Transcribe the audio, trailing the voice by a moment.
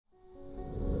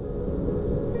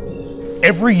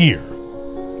Every year,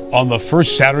 on the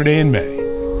first Saturday in May,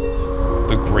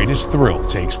 the greatest thrill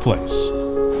takes place.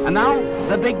 And now,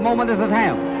 the big moment is at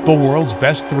hand. The world's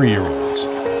best 3-year-olds,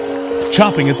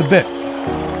 chomping at the bit,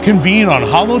 convene on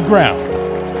hallowed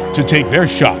ground to take their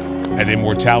shot at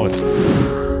immortality.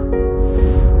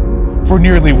 For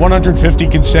nearly 150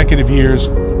 consecutive years,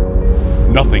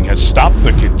 nothing has stopped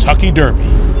the Kentucky Derby.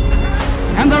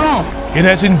 And they're off. It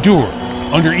has endured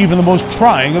under even the most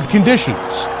trying of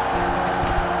conditions,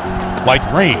 like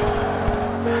rain,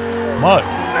 mud,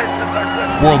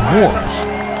 world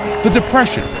wars, the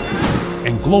Depression,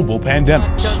 and global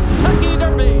pandemics.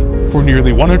 For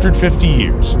nearly 150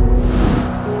 years,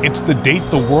 it's the date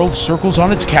the world circles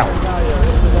on its calendar.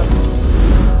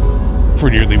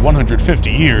 For nearly 150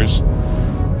 years,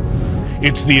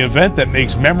 it's the event that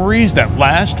makes memories that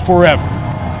last forever.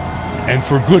 And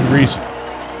for good reason.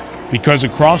 Because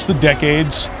across the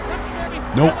decades,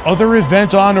 no other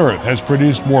event on earth has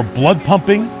produced more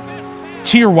blood-pumping,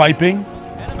 tear-wiping,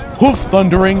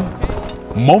 hoof-thundering,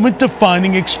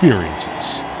 moment-defining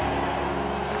experiences.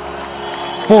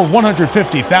 For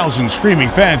 150,000 screaming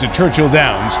fans at Churchill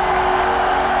Downs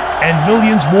and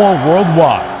millions more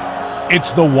worldwide,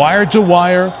 it's the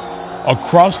wire-to-wire,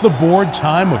 across-the-board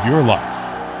time of your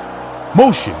life.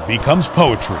 Motion becomes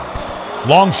poetry,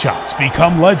 long shots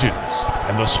become legends,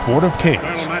 and the sport of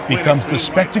kings becomes the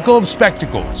spectacle of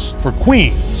spectacles for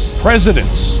queens,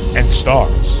 presidents, and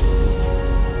stars.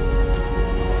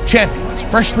 Champions,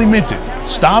 freshly minted,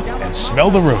 stop and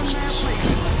smell the roses.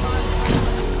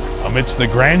 Amidst the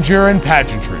grandeur and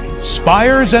pageantry,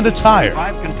 spires and attire,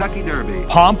 Kentucky Derby,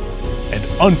 pomp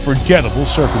and unforgettable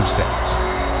circumstance.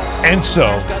 And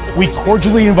so, we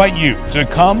cordially invite you to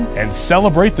come and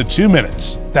celebrate the 2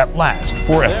 minutes that last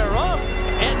forever. They're off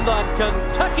in the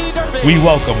Kentucky Derby. We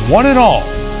welcome one and all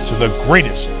to the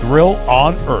greatest thrill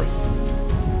on earth.